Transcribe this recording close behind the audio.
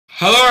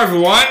Hello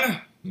everyone,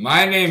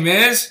 my name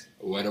is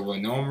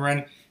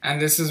Wedawanomaran,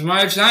 and this is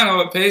my channel,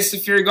 It Pays to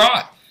Fear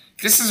God.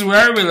 This is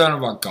where we learn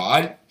about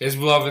God, His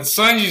beloved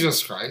Son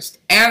Jesus Christ,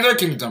 and their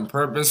kingdom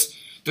purpose,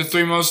 the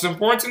three most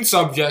important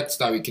subjects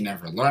that we can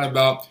ever learn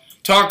about,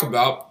 talk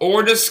about,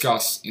 or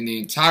discuss in the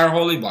entire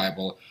Holy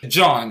Bible,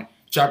 John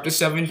chapter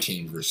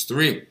 17 verse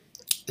 3.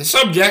 The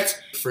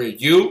subject for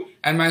you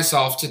and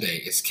myself today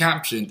is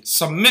captioned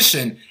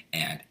Submission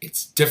and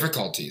Its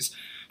Difficulties.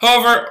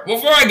 However,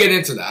 before I get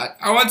into that,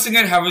 I once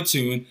again have a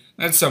tune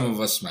that some of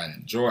us might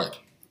enjoy.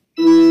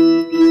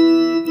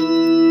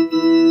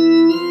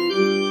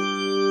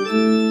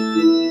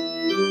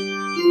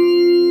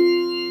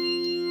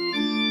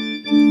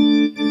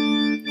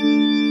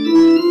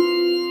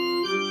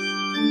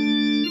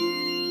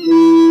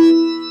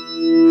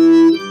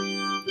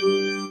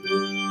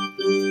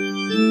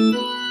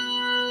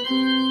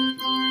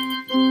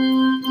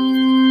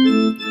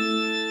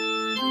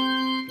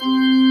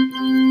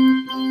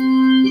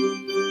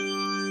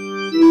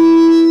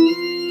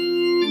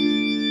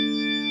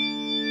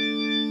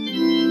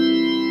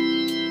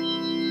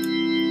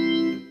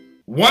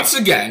 Once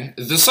again,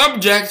 the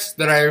subject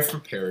that I have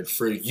prepared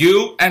for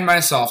you and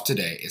myself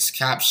today is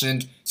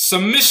captioned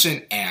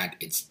Submission and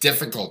Its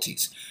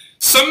Difficulties.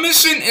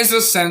 Submission is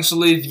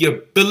essentially the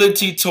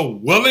ability to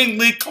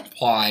willingly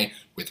comply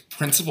with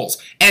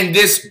principles. And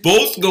this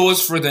both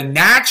goes for the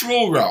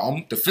natural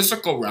realm, the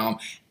physical realm,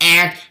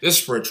 and the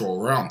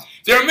spiritual realm.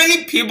 There are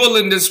many people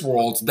in this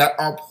world that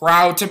are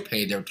proud to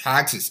pay their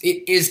taxes.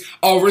 It is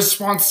a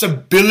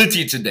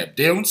responsibility to them.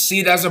 They don't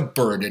see it as a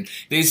burden.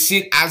 They see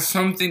it as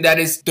something that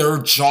is their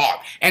job.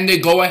 And they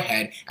go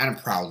ahead and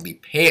proudly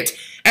pay it.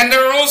 And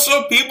there are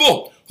also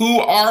people who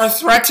are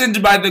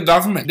threatened by the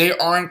government. They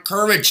are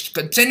encouraged,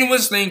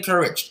 continuously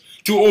encouraged,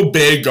 to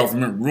obey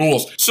government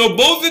rules. So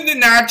both in the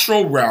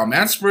natural realm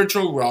and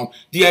spiritual realm,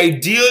 the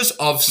ideas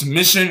of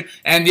submission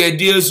and the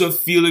ideas of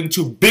feeling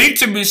too big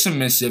to be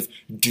submissive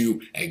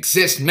do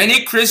exist.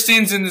 Many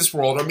Christians in this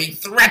world are being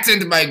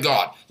threatened by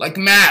God, like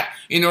mad,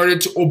 in order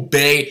to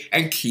obey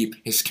and keep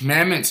His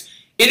commandments.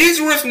 It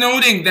is worth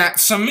noting that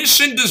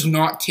submission does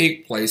not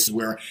take place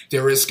where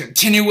there is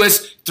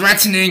continuous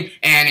threatening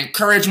and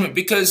encouragement,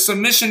 because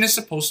submission is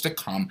supposed to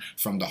come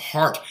from the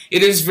heart.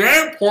 It is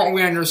very important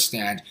we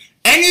understand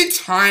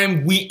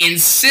anytime we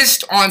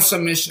insist on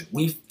submission,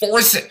 we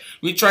force it,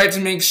 we try to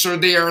make sure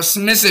they are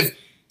submissive,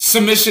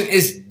 submission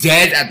is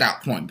dead at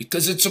that point,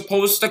 because it's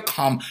supposed to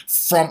come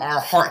from our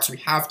hearts. We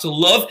have to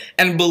love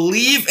and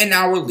believe in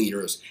our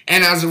leaders,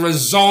 and as a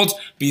result,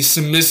 be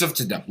submissive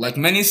to them, like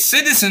many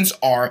citizens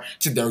are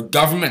to their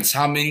governments,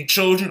 how many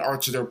children are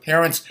to their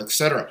parents,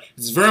 etc.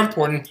 It's very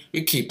important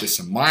we keep this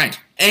in mind.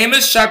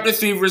 Amos chapter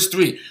 3 verse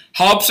 3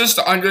 helps us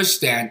to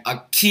understand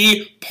a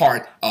key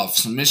part of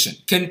submission.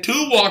 Can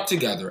two walk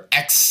together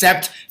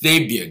except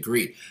they be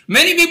agreed?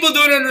 Many people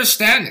don't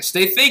understand this.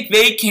 They think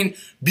they can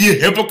be a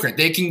hypocrite.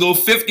 They can go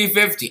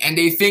 50-50 and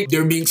they think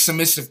they're being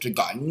submissive to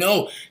God.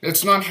 No,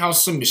 that's not how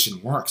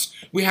submission works.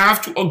 We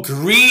have to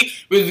agree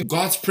with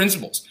God's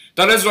principles.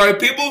 That is why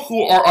people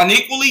who are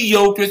unequally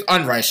yoked with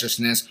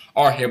unrighteousness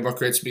are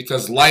hypocrites,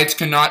 because light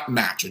cannot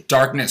match with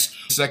darkness.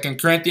 2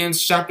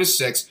 Corinthians chapter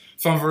 6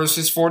 from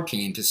verses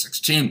 14 to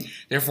 16.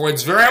 Therefore,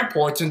 it's very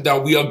important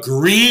that we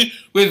agree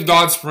with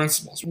God's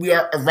principles. We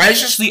are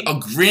righteously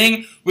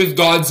agreeing with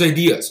God's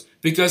ideas,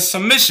 because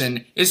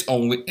submission is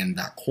only in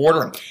that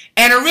quarter.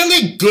 And a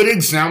really good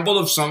example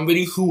of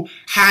somebody who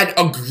had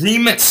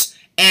agreements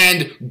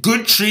and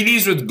good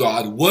treaties with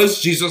God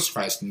was Jesus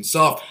Christ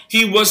Himself.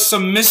 He was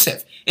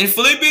submissive. In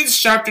Philippians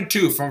chapter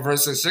 2 from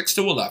verses 6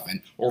 to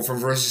 11, or from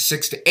verses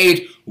 6 to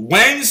 8,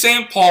 when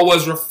St. Paul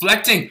was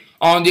reflecting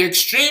on the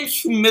extreme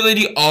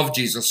humility of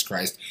Jesus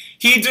Christ,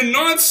 he did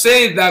not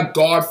say that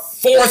God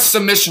forced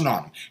submission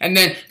on him, and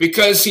then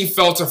because he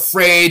felt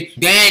afraid,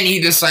 then he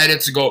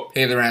decided to go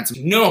pay the ransom.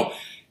 No,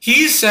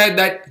 he said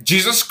that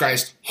Jesus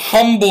Christ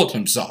humbled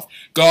Himself.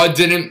 God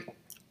didn't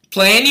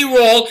play any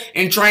role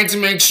in trying to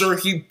make sure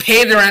He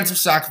paid the ransom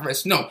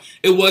sacrifice. No,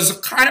 it was a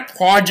kind of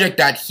project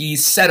that He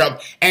set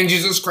up, and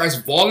Jesus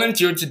Christ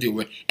volunteered to do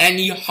it, and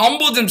He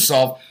humbled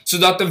Himself so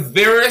that the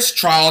various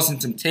trials and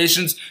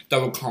temptations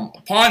that would come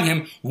upon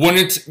Him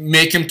wouldn't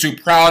make Him too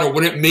proud, or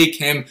wouldn't make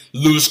Him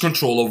lose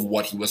control of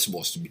what He was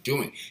supposed to be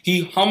doing.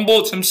 He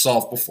humbled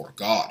Himself before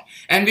God.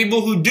 And people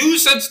who do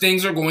such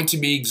things are going to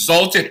be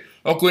exalted,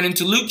 according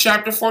to Luke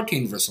chapter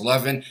 14 verse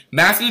 11,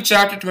 Matthew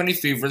chapter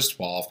 23 verse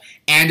 12,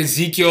 and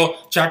Ezekiel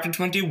chapter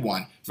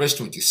 21 verse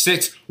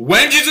 26.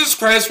 When Jesus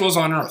Christ was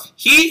on earth,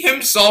 He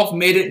Himself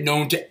made it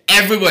known to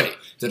everybody,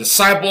 the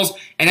disciples,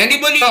 and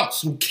anybody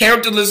else who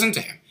cared to listen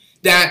to Him,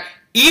 that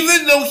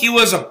even though He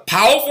was a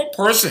powerful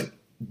person,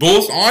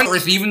 both on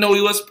earth, even though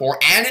He was poor,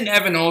 and in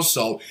heaven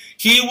also,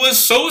 He was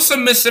so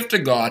submissive to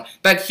God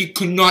that He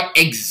could not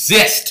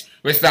exist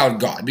without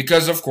God,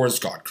 because of course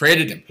God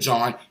created Him.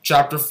 John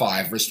chapter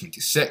 5 verse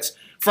 26.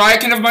 For I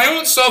can of my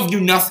own self do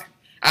nothing.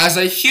 As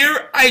I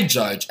hear, I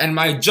judge, and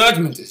my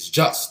judgment is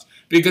just,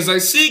 because I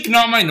seek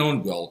not mine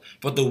own will,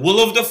 but the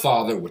will of the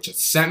Father which hath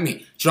sent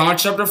me. John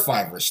chapter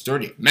 5 verse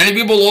 30. Many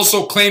people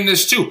also claim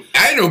this too.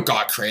 I know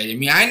God created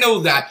me. I know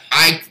that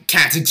I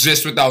can't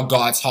exist without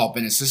God's help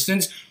and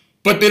assistance,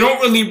 but they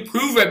don't really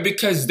prove it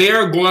because they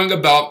are going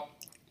about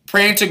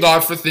praying to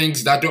God for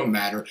things that don't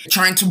matter,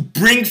 trying to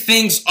bring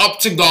things up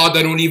to God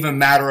that don't even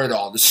matter at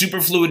all. The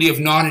superfluity of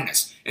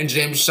naughtiness in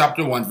James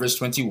chapter 1 verse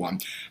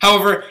 21.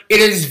 However, it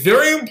is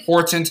very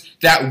important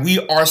that we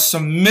are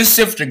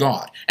submissive to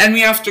God, and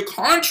we have to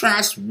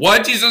contrast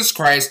what Jesus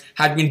Christ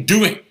had been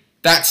doing,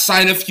 that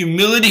sign of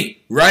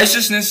humility,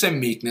 righteousness, and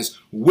meekness,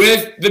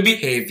 with the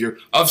behavior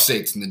of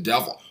Satan the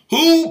devil,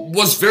 who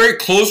was very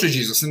close to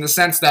Jesus in the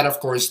sense that, of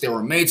course, they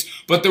were mates,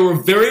 but they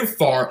were very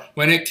far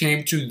when it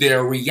came to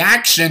their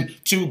reaction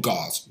to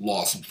God's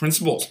laws and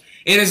principles.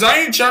 In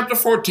Isaiah chapter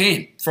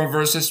 14, from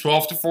verses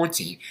 12 to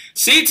 14,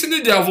 Satan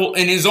the devil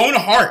in his own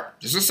heart,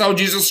 this is how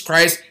Jesus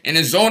Christ in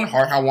his own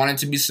heart had wanted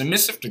to be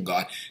submissive to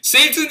God.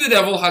 Satan the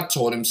devil had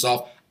told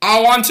himself,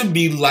 I want to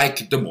be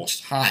like the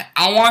Most High.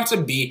 I want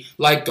to be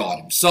like God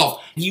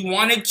himself. He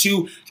wanted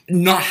to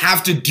not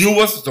have to deal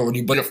with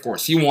authority, but of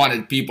course he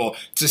wanted people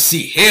to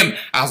see him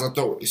as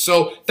authority.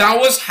 So that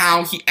was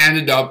how he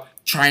ended up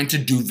trying to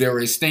do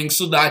various things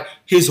so that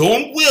his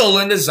own will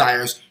and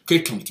desires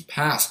could come to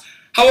pass.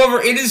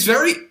 However, it is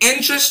very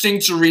interesting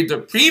to read the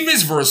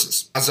previous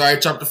verses, Isaiah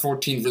chapter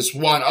 14 verse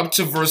 1 up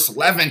to verse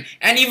 11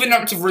 and even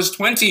up to verse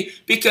 20,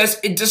 because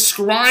it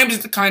describes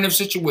the kind of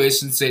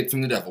situation Satan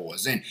the devil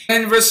was in.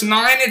 In verse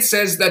 9 it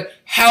says that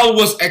hell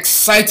was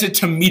excited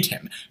to meet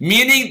him,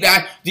 meaning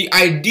that the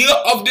idea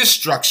of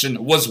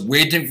destruction was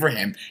waiting for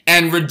him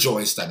and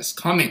rejoiced at his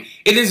coming.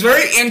 It is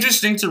very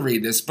interesting to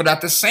read this, but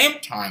at the same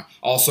time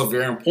also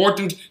very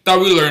important that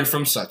we learn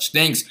from such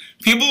things.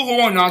 People who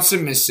are not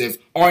submissive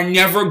are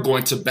never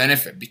going to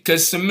benefit,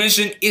 because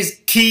submission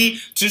is key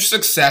to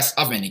success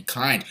of any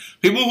kind.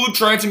 People who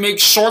try to make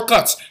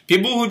shortcuts,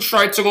 people who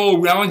try to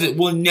go around it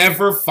will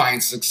never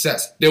find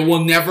success. They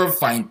will never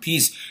find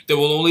peace. They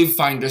will only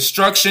find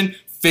destruction,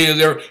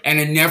 failure, and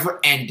a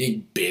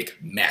never-ending big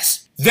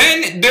mess.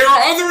 Then there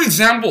are other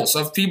examples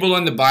of people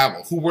in the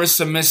Bible who were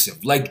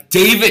submissive, like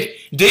David.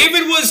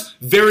 David was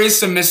very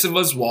submissive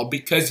as well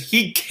because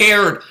he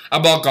cared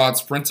about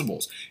God's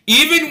principles.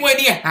 Even when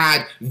he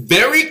had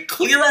very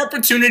clear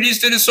opportunities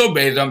to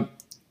disobey them,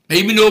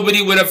 maybe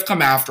nobody would have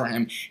come after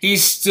him, he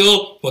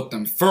still put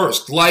them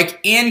first. Like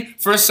in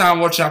 1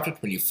 Samuel chapter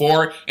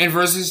 24 in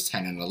verses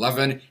 10 and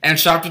 11, and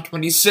chapter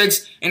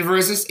 26 in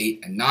verses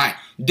 8 and 9.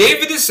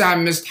 David the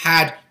psalmist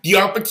had the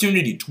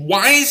opportunity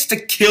twice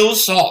to kill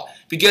Saul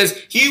because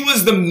he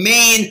was the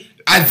main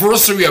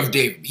adversary of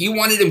David. He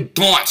wanted him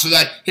gone so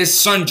that his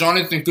son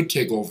Jonathan could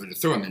take over the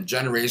throne and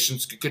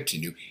generations could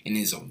continue in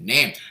his own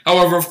name.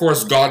 However, of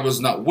course, God was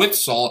not with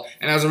Saul,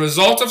 and as a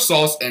result of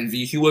Saul's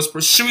envy, he was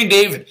pursuing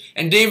David,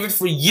 and David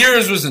for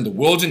years was in the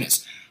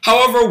wilderness.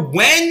 However,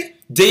 when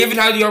David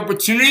had the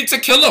opportunity to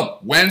kill him,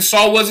 when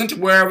Saul wasn't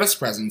aware of his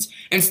presence,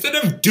 instead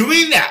of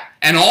doing that,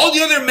 and all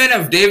the other men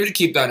of David,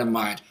 keep that in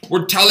mind,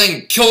 were telling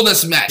him, kill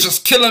this man,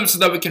 just kill him so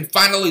that we can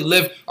finally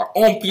live our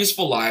own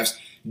peaceful lives,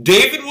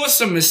 David was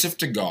submissive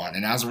to God,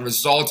 and as a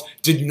result,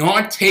 did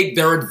not take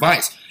their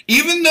advice.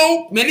 Even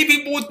though many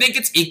people would think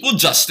it's equal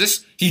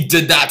justice, he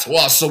did that to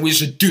us, so we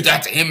should do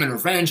that to him in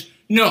revenge.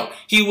 No,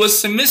 he was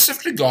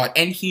submissive to God,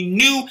 and he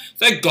knew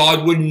that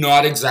God would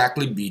not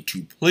exactly be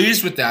too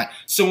pleased with that.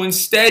 So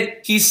instead,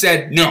 he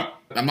said, no,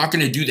 I'm not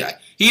going to do that.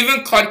 He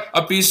even cut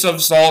a piece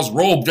of Saul's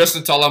robe just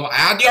to tell him, I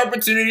had the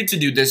opportunity to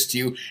do this to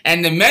you,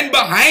 and the men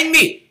behind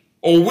me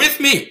or with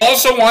me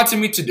also wanted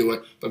me to do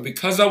it, but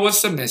because I was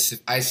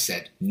submissive, I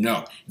said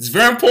no. It's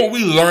very important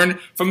we learn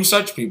from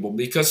such people,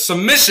 because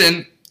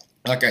submission,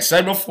 like I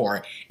said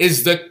before,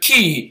 is the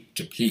key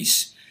to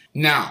peace.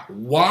 Now,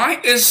 why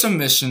is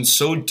submission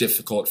so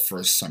difficult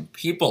for some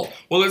people?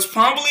 Well, it's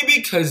probably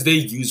because they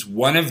use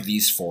one of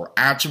these 4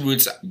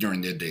 attributes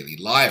during their daily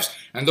lives,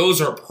 and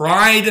those are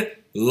pride,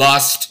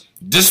 lust,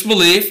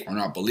 disbelief, or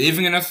not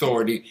believing in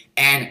authority,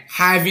 and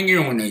having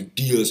your own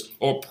ideas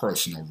or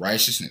personal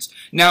righteousness.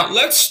 Now,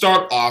 let's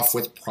start off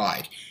with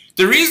pride.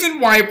 The reason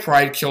why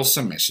pride kills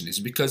submission is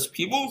because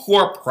people who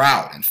are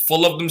proud and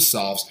full of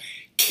themselves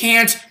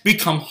can't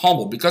become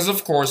humble, because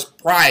of course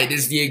pride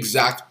is the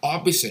exact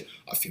opposite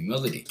of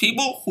humility.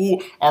 People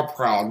who are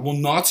proud will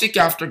not seek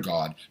after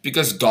God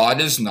because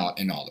God is not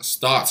in all his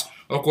thoughts.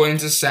 According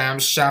to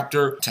Psalms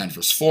chapter 10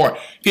 verse 4,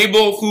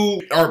 people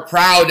who are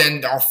proud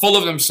and are full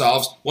of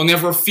themselves will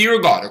never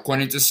fear God,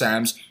 according to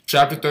Psalms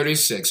chapter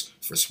 36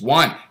 verse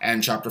 1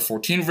 and chapter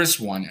 14 verse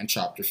 1 and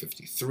chapter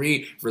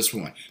 53 verse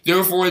 1.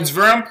 Therefore, it's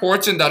very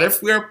important that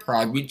if we are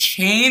proud, we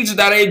change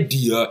that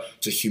idea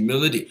to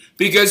humility,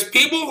 because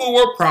people who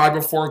were proud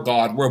before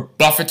God were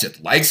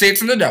buffeted, like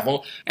Satan the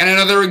devil. And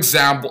another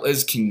example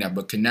is King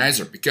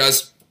Nebuchadnezzar,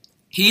 because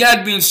he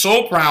had been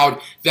so proud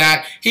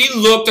that he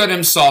looked at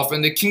himself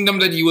and the kingdom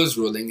that he was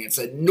ruling and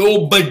said,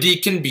 nobody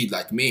can be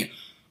like me.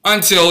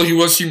 Until he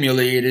was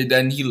humiliated,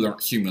 and he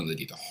learned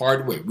humility the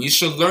hard way. We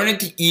should learn it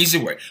the easy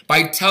way,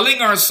 by telling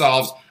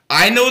ourselves,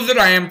 I know that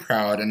I am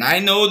proud, and I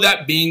know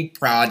that being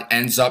proud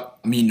ends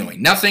up me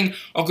knowing nothing,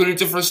 according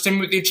to 1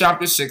 Timothy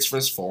chapter 6,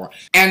 verse 4.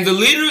 And the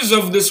leaders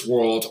of this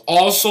world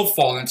also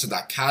fall into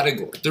that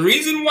category. The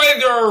reason why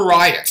there are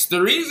riots,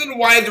 the reason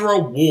why there are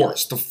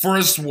wars, the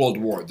First World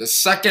War, the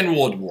Second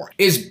World War,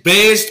 is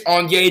based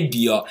on the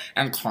idea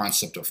and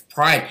concept of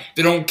pride.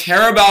 They don't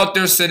care about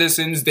their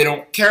citizens. They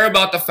don't care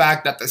about the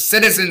fact that the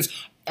citizens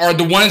are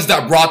the ones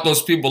that brought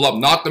those people up,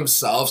 not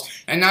themselves.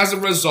 And as a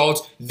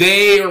result,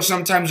 they are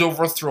sometimes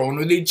overthrown,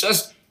 or they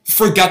just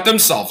forget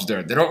themselves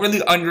there. They don't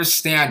really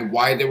understand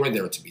why they were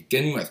there to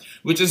begin with.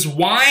 Which is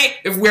why,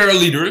 if we are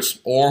leaders,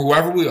 or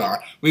whoever we are,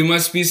 we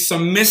must be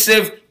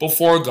submissive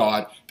before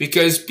God,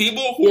 because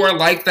people who are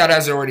like that,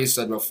 as I already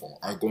said before,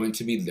 are going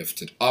to be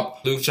lifted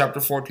up. Luke chapter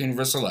 14,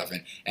 verse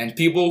 11. And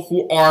people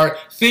who are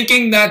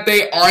thinking that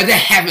they are the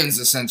heavens,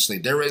 essentially,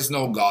 there is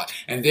no God,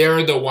 and they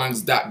are the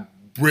ones that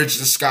bridge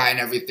the sky and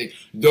everything,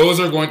 those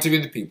are going to be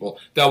the people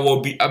that will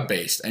be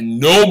abased, and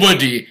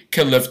nobody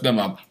can lift them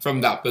up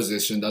from that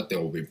position that they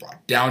will be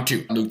brought down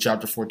to. Luke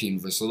chapter 14,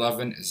 verse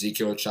 11,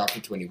 Ezekiel chapter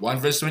 21,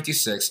 verse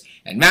 26,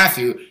 and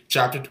Matthew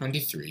chapter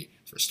 23,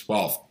 verse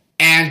 12.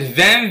 And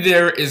then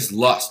there is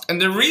lust.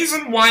 And the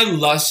reason why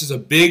lust is a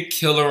big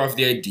killer of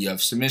the idea of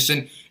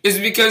submission is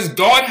because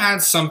God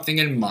had something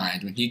in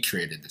mind when he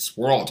created this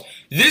world.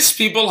 This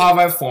people have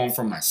I formed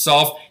for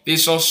myself, they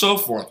shall show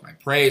forth my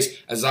praise.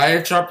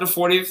 Isaiah chapter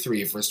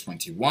 43, verse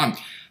 21.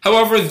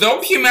 However,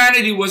 though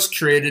humanity was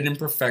created in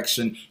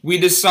perfection,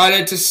 we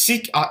decided to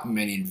seek out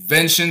many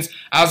inventions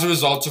as a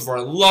result of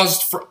our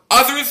lust for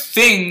other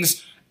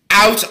things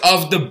out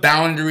of the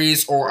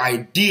boundaries or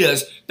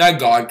ideas that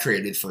God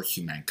created for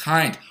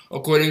humankind.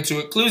 According to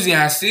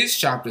Ecclesiastes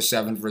chapter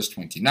 7, verse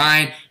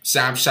 29,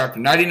 Psalms chapter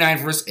 99,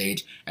 verse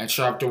 8, and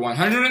chapter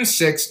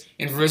 106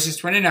 in verses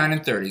 29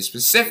 and 30,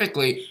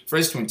 specifically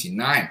verse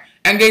 29.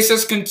 And they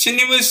says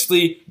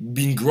continuously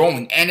been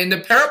growing. And in the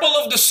parable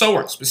of the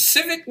sower,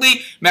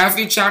 specifically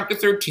Matthew chapter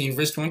 13,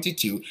 verse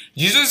 22,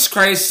 Jesus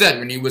Christ said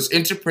when he was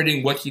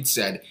interpreting what he'd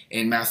said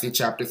in Matthew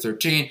chapter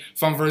 13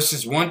 from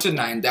verses 1 to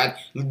 9, that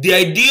the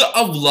idea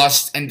of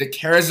lust and the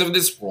cares of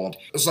this world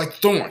is like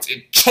thorns.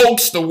 It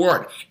chokes the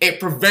word. It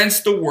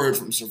prevents the word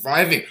from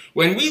surviving.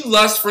 When we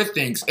lust for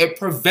things, it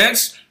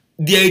prevents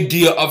the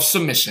idea of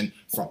submission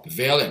from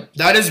prevailing.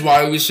 That is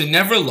why we should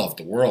never love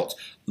the world.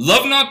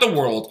 Love not the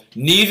world,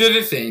 neither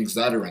the things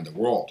that are in the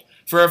world.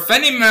 For if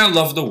any man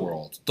love the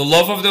world, the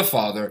love of the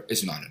Father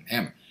is not in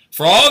him.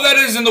 For all that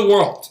is in the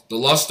world, the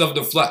lust of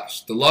the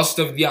flesh, the lust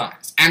of the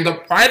eyes, and the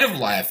pride of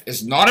life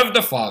is not of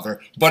the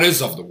Father, but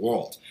is of the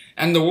world.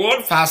 And the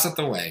world passeth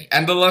away,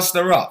 and the lust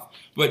thereof.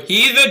 But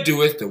he that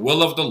doeth the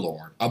will of the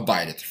Lord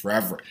abideth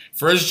forever.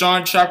 1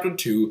 John chapter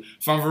 2,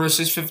 from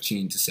verses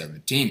 15 to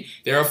 17.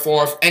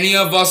 Therefore, if any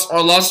of us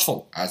are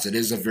lustful, as it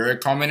is a very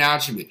common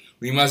attribute,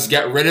 we must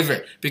get rid of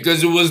it,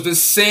 because it was the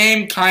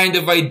same kind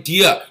of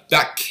idea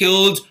that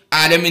killed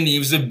Adam and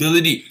Eve's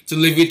ability to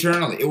live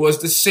eternally. It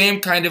was the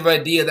same kind of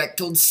idea that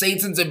killed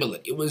Satan's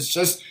ability. It was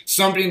just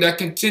something that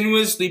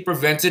continuously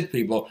prevented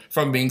people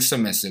from being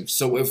submissive.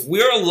 So if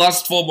we are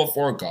lustful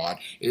before God,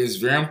 it is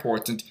very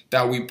important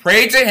that we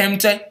pray to him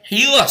to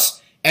heal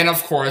us. And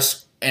of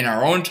course, in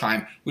our own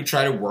time, we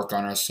try to work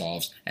on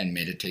ourselves and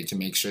meditate to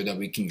make sure that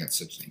we can get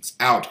such things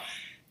out.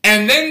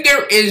 And then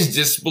there is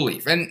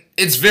disbelief. And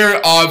it's very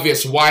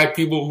obvious why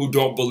people who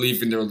don't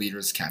believe in their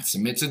leaders can't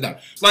submit to them.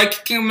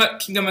 Like King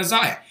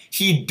Amaziah.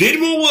 He did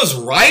what was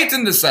right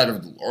in the sight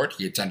of the Lord.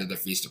 He attended the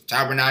Feast of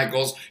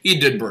Tabernacles. He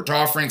did burnt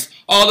offerings.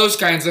 All those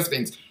kinds of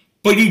things.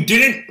 But he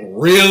didn't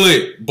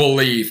really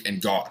believe in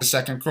God.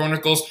 2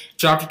 Chronicles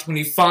chapter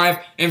 25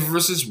 and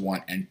verses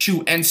 1 and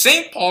 2. And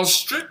St. Paul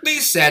strictly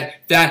said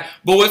that,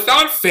 but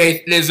without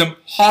faith it is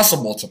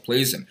impossible to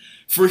please him.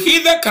 For he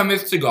that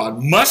cometh to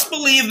God must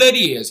believe that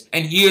he is,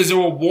 and he is a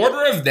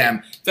rewarder of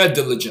them that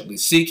diligently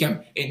seek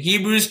him. In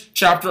Hebrews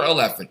chapter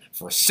 11,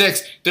 verse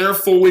 6,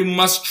 therefore we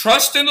must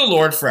trust in the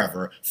Lord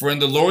forever, for in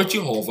the Lord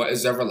Jehovah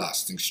is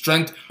everlasting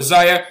strength.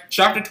 Isaiah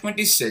chapter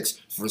 26,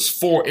 verse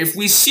 4, if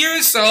we see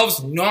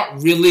ourselves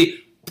not really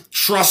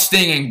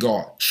trusting in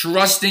God,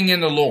 trusting in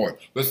the Lord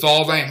with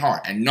all thine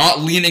heart, and not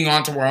leaning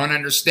onto our own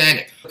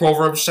understanding.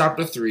 Proverbs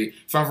chapter 3,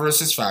 from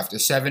verses 5 to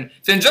 7.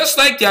 Then just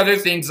like the other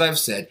things I've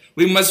said,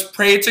 we must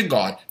pray to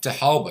God to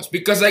help us,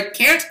 because I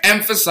can't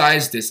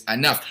emphasize this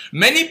enough.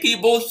 Many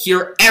people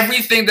hear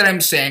everything that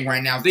I'm saying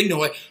right now, they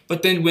know it,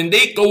 but then when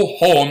they go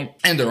home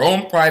in their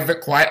own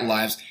private, quiet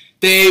lives,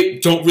 they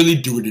don't really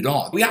do it at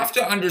all. We have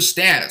to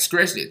understand, as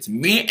Christians,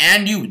 me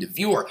and you, the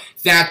viewer,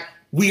 that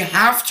we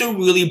have to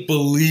really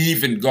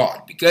believe in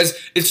God, because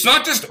it's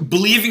not just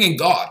believing in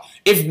God.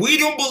 If we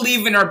don't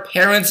believe in our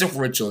parents if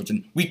we're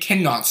children, we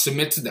cannot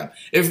submit to them.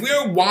 If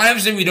we're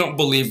wives and we don't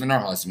believe in our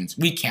husbands,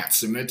 we can't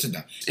submit to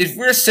them. If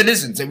we're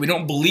citizens and we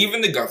don't believe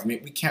in the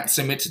government, we can't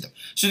submit to them.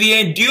 So the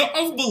idea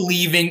of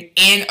believing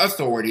in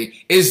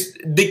authority is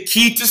the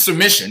key to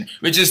submission,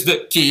 which is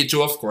the key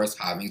to, of course,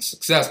 having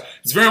success.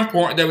 It's very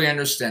important that we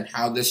understand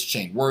how this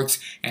chain works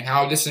and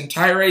how this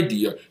entire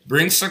idea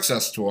brings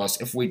success to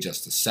us if we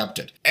just accept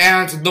it.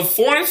 And the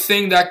fourth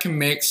thing that can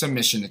make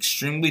submission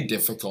extremely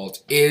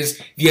difficult is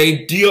the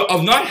idea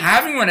of not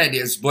having right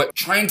ideas, but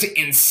trying to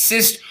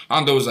insist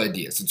on those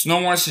ideas. It's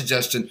no more a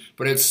suggestion,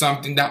 but it's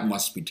something that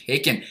must be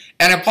taken.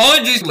 And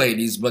apologies,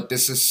 ladies, but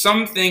this is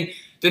something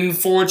that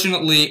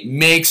unfortunately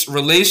makes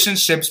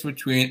relationships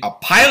between a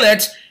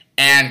pilot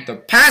and the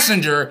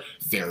passenger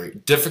very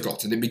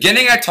difficult. In the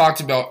beginning, I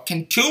talked about,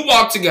 can two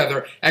walk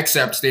together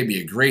except they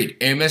be agreed?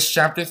 Amos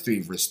chapter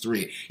 3, verse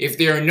 3. If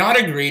they are not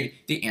agreed,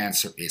 the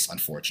answer is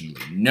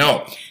unfortunately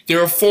no.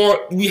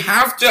 Therefore, we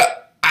have to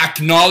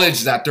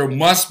acknowledge that there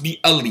must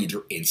be a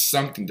leader in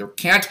something. There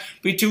can't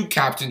be two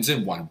captains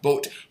in one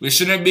boat. We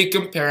shouldn't be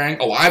comparing,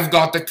 oh, I've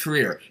got the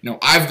career. No,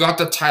 I've got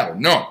the title.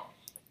 No.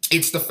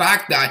 It's the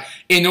fact that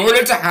in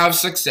order to have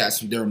success,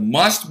 there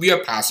must be a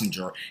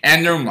passenger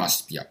and there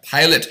must be a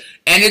pilot.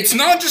 And it's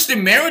not just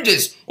in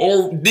marriages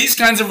or these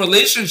kinds of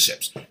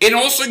relationships. It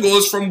also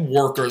goes from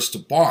workers to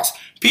boss.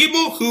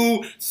 People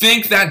who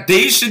think that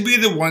they should be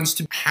the ones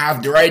to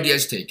have their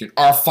ideas taken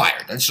are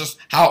fired. That's just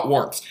how it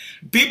works.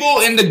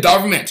 People in the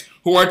government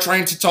who are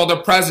trying to tell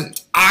the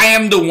president, I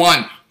am the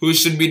one who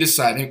should be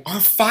deciding, are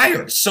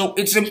fired. So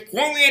it's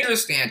important to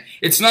understand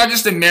it's not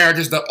just in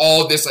marriages that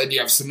all this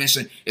idea of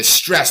submission is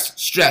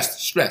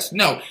stressed.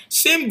 No,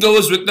 same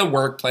goes with the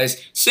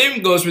workplace.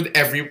 Same goes with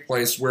every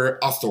place where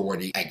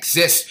authority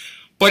exists.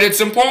 But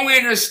it's important to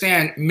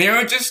understand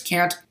marriages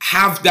can't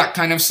have that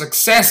kind of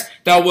success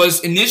that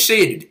was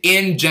initiated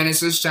in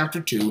Genesis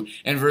chapter 2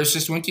 and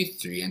verses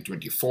 23 and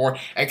 24,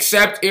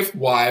 except if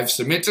wives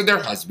submit to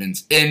their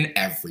husbands in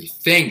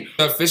everything.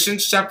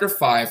 Ephesians chapter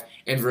 5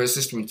 and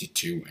verses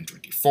 22 and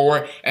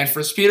 24, and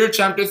 1 Peter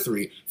chapter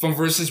 3 from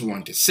verses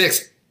 1 to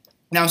 6.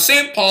 Now,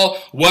 St. Paul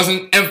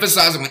wasn't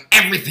emphasizing on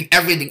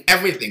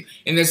everything,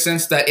 in the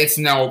sense that it's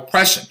now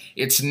oppression.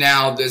 It's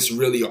now this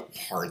really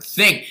hard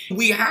thing.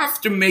 We have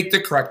to make the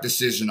correct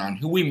decision on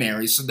who we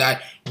marry so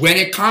that when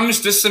it comes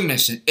to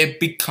submission, it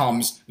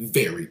becomes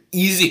very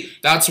easy.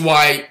 That's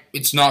why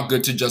it's not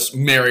good to just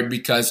marry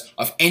because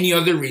of any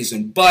other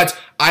reason. But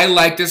I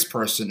like this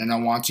person and I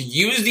want to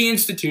use the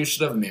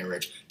institution of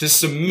marriage to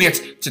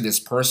submit to this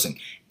person.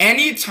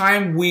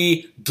 Anytime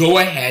we go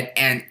ahead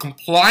and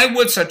comply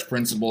with such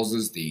principles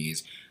as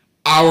these,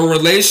 our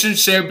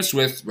relationships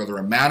with whether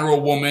a man or a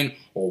woman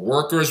or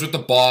workers with the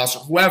boss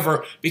or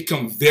whoever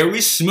become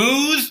very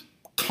smooth,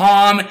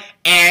 calm,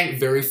 and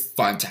very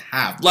fun to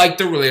have, like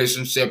the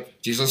relationship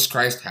Jesus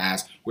Christ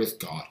has with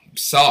God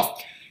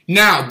himself.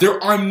 Now,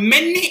 there are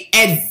many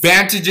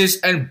advantages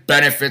and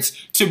benefits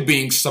to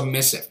being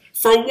submissive.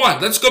 For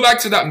one, let's go back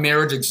to that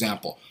marriage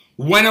example.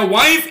 When a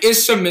wife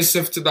is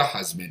submissive to the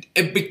husband,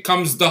 it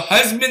becomes the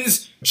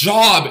husband's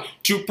job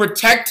to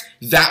protect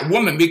that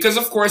woman because,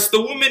 of course,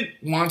 the woman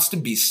wants to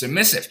be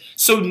submissive.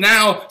 So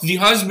now the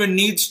husband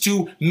needs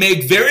to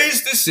make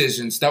various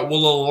decisions that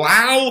will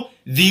allow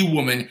the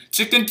woman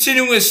to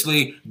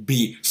continuously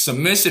be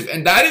submissive.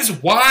 And that is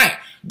why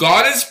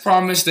God has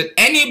promised that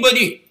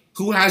anybody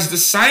who has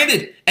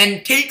decided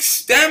and takes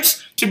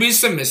steps to be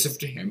submissive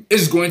to him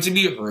is going to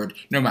be heard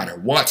no matter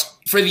what.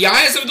 For the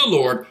eyes of the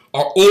Lord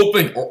are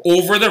open or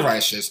over the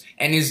righteous,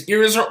 and his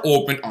ears are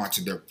open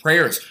unto their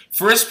prayers.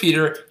 1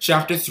 Peter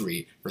chapter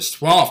 3, verse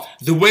 12.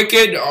 The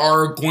wicked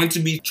are going to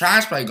be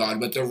trashed by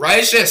God, but the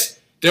righteous,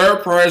 their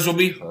prayers will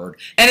be heard.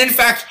 And in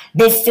fact,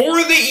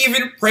 before they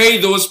even pray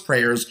those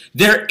prayers,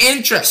 their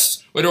interests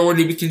would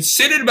already be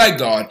considered by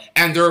God,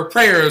 and their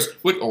prayers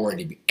would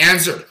already be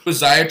answered.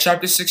 Isaiah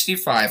chapter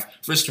 65,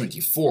 verse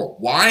 24.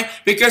 Why?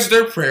 Because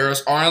their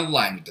prayers are in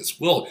line with his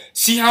will.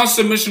 See how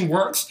submission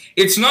works?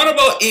 It's not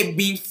about it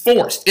being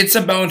forced. It's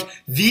about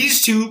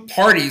these two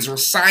parties or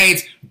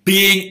sides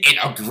being in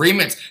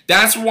agreement.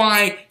 That's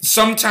why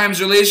sometimes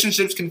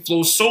relationships can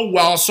flow so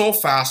well, so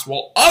fast,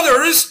 while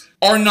others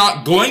are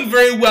not going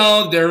very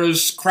well.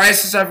 There's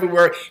crisis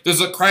everywhere.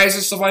 There's a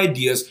crisis of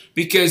ideas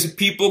because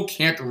people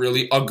can't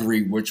really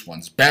agree which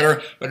one's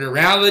better. But in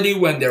reality,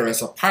 when there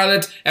is a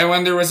pilot and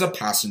when there is a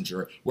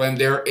passenger, when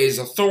there is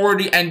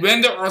authority and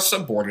when there are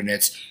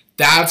subordinates,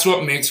 that's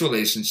what makes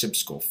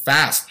relationships go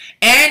fast.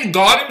 And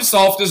God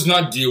himself does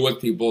not deal with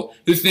people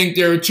who think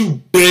they're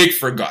too big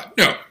for God.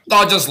 No,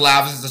 God just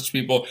laughs at such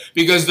people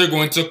because they're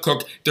going to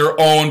cook their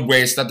own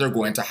waste that they're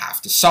going to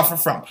have to suffer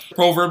from.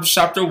 Proverbs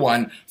chapter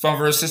 1 from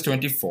verses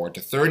 24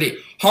 to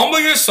 30. Humble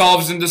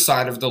yourselves in the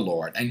sight of the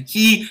Lord, and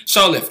he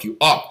shall lift you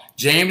up.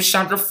 James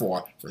chapter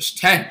 4 verse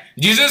 10.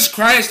 Jesus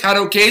Christ had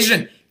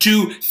occasion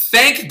to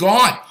thank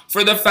God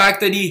for the fact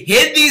that he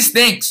hid these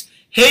things,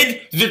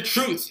 hid the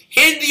truth,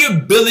 hid the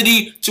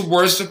ability to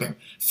worship him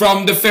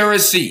from the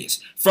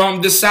Pharisees,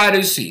 from the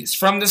Sadducees,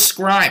 from the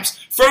scribes,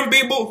 from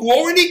people who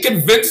already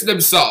convinced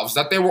themselves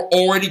that they were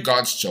already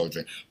God's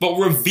children, but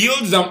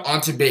revealed them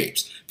unto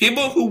babes.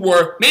 People who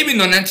were maybe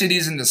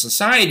non-entities in the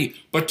society,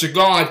 but to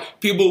God,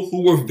 people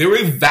who were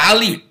very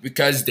valued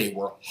because they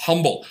were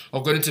humble.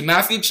 According to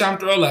Matthew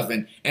chapter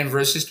 11 and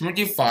verses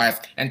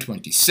 25 and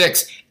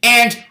 26.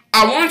 And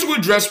I want to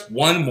address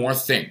one more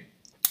thing.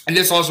 And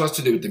this also has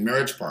to do with the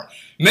marriage part.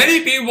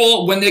 Many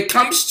people, when it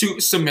comes to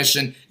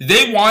submission,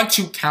 they want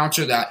to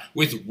counter that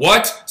with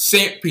what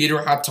St.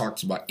 Peter had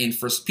talked about in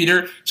 1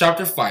 Peter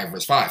chapter 5,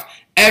 verse 5.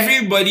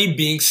 Everybody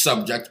being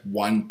subject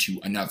one to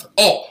another.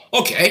 Oh,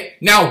 okay.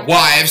 Now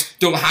wives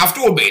don't have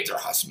to obey their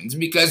husbands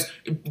because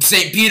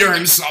St. Peter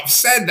himself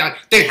said that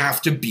they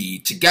have to be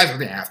together.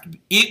 They have to be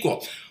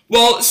equal.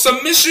 Well,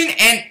 submission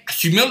and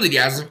humility,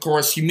 as of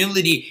course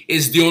humility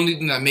is the only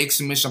thing that makes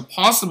submission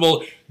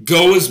possible,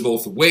 goes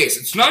both ways.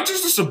 It's not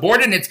just the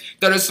subordinates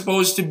that are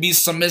supposed to be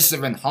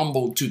submissive and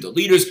humble to the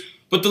leaders,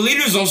 but the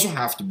leaders also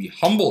have to be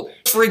humble.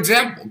 For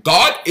example,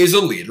 God is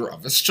a leader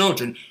of his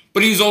children,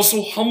 but he's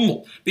also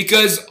humble,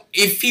 because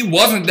if he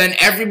wasn't, then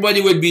everybody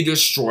would be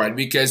destroyed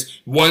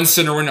because one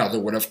sin or another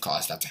would have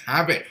caused that to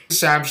happen.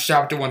 Psalms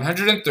chapter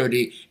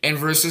 130 and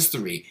verses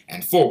 3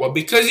 and 4. But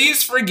because he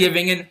is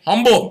forgiving and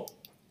humble,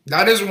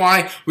 that is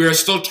why we are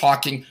still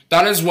talking.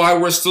 That is why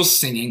we're still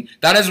singing.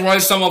 That is why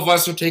some of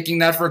us are taking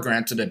that for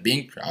granted and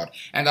being proud.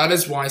 And that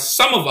is why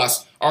some of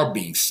us are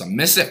being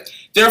submissive.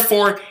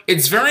 Therefore,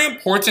 it's very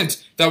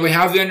important that we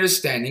have the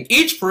understanding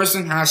each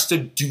person has to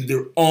do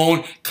their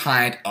own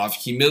kind of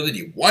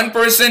humility. One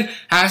person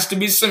has to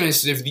be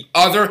submissive. The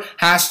other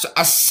has to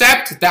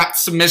accept that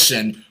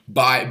submission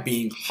by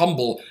being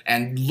humble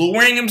and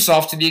lowering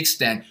himself to the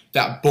extent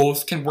that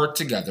both can work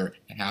together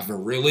and have a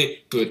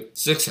really good,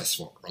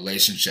 successful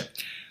relationship.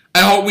 I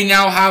hope we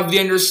now have the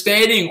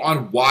understanding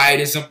on why it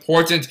is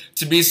important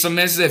to be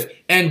submissive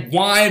and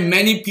why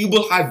many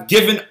people have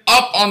given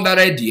up on that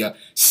idea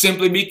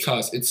simply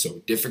because it's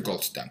so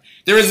difficult to them.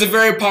 There is a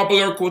very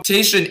popular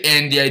quotation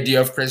in the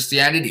idea of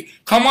Christianity.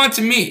 Come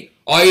unto me,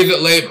 all you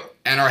that labor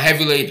and are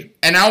heavy laden,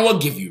 and I will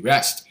give you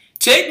rest.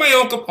 Take my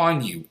yoke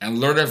upon you and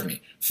learn of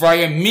me, for I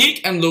am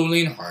meek and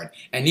lowly in heart,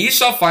 and ye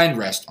shall find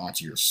rest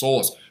unto your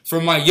souls. For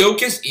my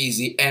yoke is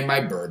easy and my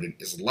burden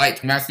is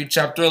light. Matthew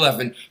chapter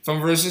 11 from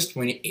verses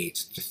 28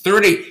 to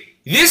 30.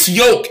 This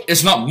yoke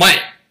is not money.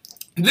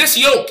 This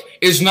yoke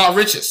is not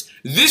riches.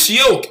 This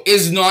yoke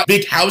is not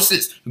big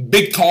houses,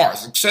 big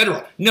cars,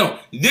 etc. No,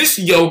 this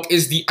yoke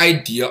is the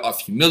idea of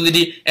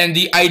humility and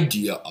the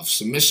idea of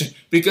submission.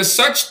 Because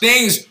such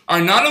things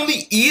are not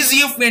only easy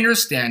if we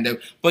understand them,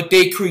 but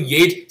they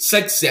create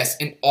success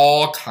in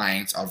all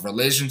kinds of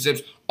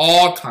relationships,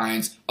 all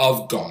kinds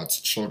of God's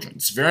children.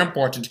 It's very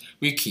important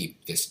we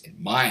keep this in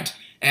mind.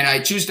 And I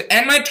choose to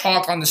end my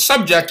talk on the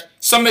subject,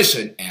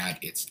 submission and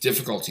its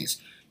difficulties.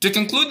 To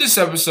conclude this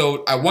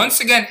episode, I once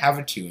again have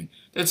a tune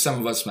that some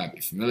of us might be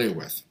familiar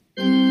with.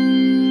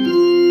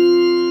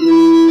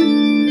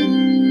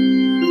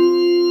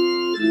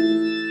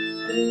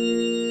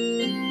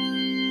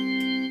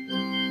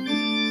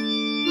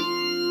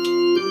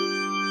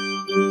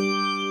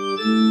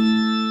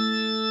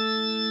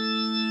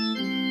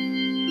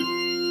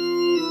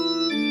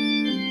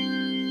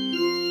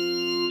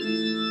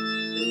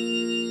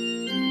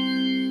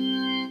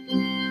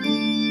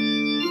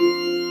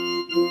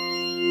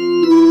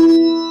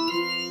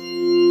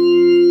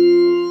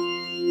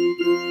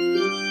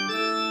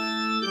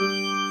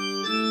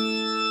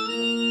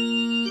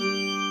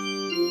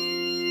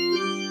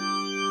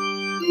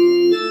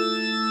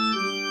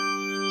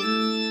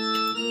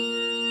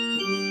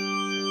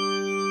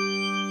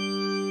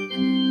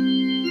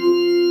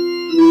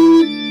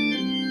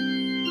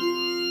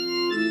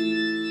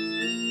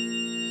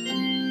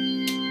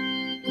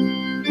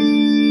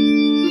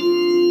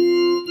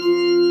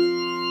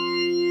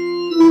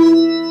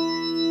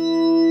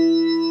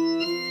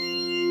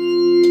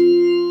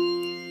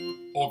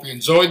 Hope you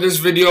enjoyed this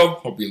video.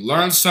 Hope you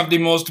learned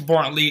something. Most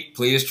importantly,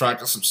 please try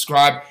to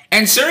subscribe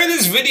and share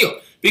this video,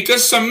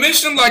 because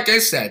submission, like I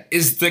said,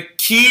 is the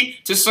key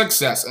to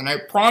success. And I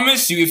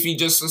promise you, if you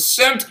just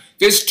accept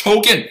this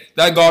token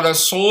that God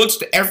has sold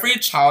to every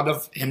child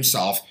of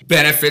himself,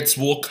 benefits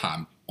will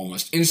come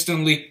almost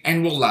instantly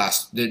and will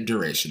last the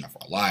duration of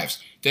our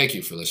lives. Thank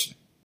you for listening.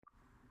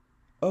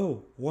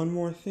 Oh, one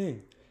more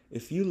thing.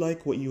 If you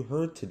like what you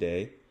heard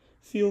today,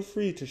 feel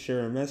free to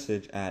share a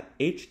message at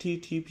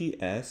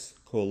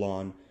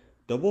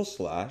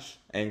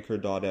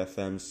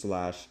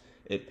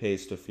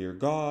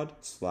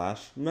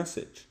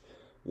https://anchor.fm/itpaystofeargod/message.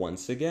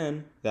 Once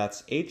again,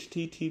 that's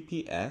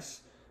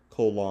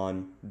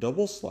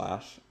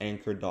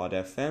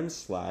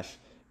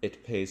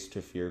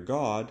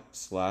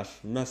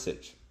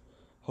https://anchor.fm/itpaystofeargod/message.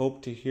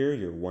 Hope to hear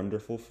your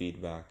wonderful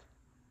feedback.